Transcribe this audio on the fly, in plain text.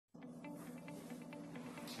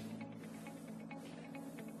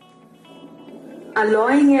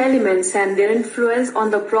Alloying elements and their influence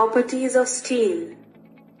on the properties of steel.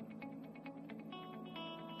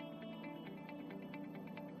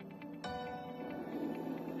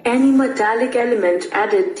 Any metallic element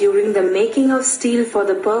added during the making of steel for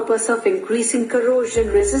the purpose of increasing corrosion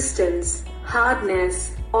resistance,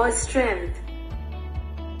 hardness, or strength.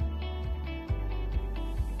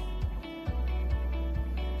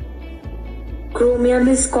 Chromium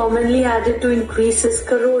is commonly added to increases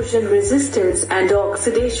corrosion resistance and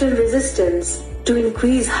oxidation resistance, to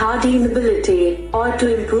increase hardenability, or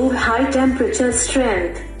to improve high temperature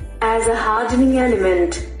strength. As a hardening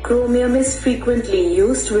element, chromium is frequently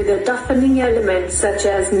used with a toughening element such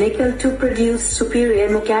as nickel to produce superior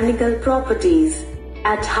mechanical properties.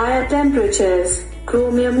 At higher temperatures,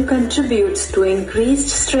 chromium contributes to increased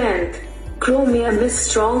strength. Chromium is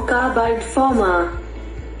strong carbide former.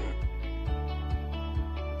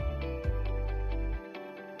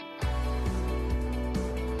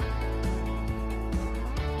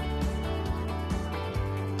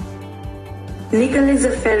 Nickel is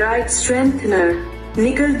a ferrite strengthener.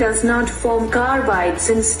 Nickel does not form carbides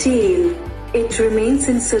in steel. It remains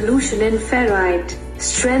in solution in ferrite,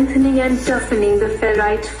 strengthening and toughening the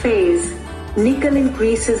ferrite phase. Nickel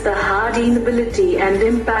increases the hardenability and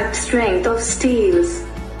impact strength of steels.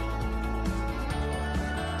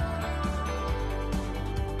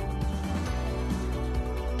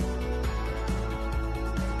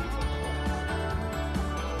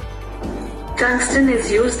 Tungsten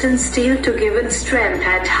is used in steel to give it strength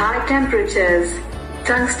at high temperatures.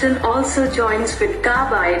 Tungsten also joins with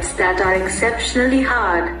carbides that are exceptionally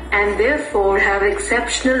hard, and therefore have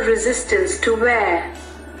exceptional resistance to wear.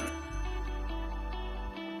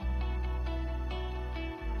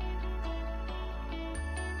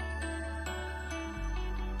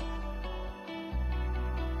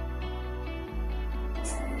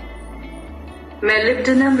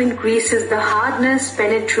 Molybdenum increases the hardness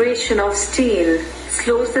penetration of steel,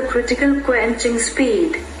 slows the critical quenching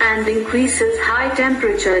speed, and increases high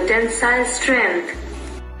temperature tensile strength.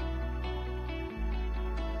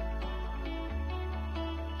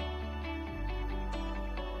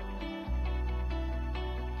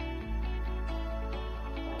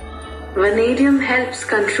 Vanadium helps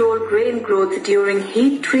control grain growth during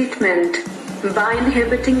heat treatment. By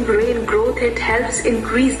inhibiting grain growth, it helps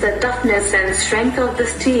increase the toughness and strength of the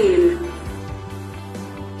steel.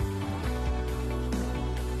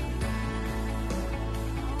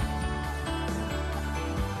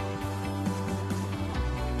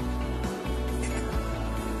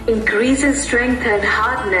 Increases strength and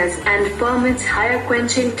hardness and permits higher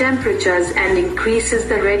quenching temperatures and increases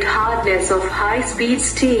the red hardness of high-speed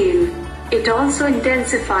steel. It also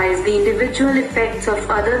intensifies the individual effects of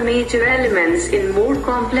other major elements in more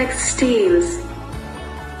complex steels.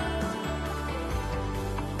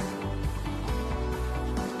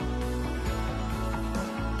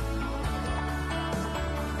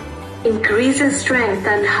 Increases strength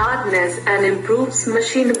and hardness and improves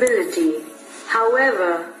machinability.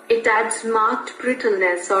 However, it adds marked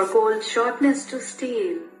brittleness or cold shortness to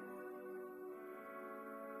steel.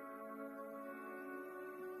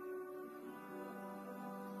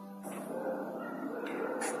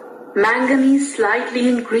 Manganese slightly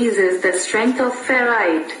increases the strength of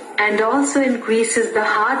ferrite, and also increases the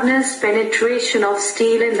hardness penetration of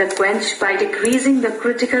steel in the quench by decreasing the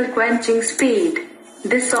critical quenching speed.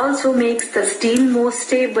 This also makes the steel more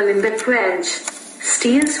stable in the quench.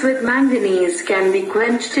 Steels with manganese can be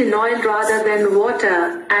quenched in oil rather than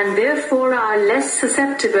water, and therefore are less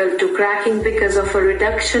susceptible to cracking because of a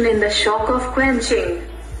reduction in the shock of quenching.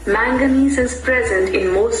 Manganese is present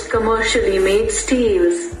in most commercially made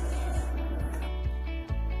steels.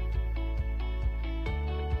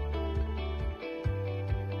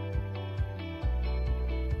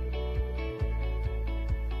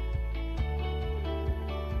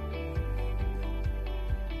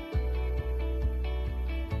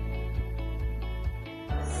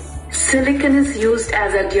 Silicon is used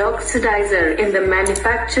as a deoxidizer in the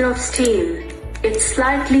manufacture of steel. It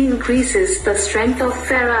slightly increases the strength of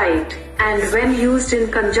ferrite, and when used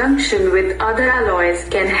in conjunction with other alloys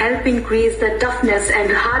can help increase the toughness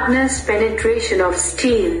and hardness penetration of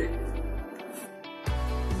steel.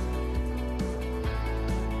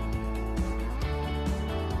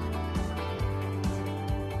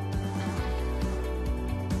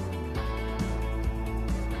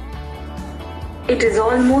 It is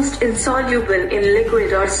almost insoluble in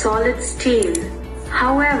liquid or solid steel.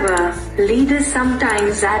 However, lead is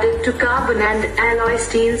sometimes added to carbon and alloy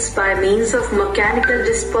steels by means of mechanical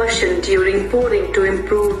dispersion during pouring to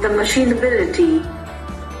improve the machinability.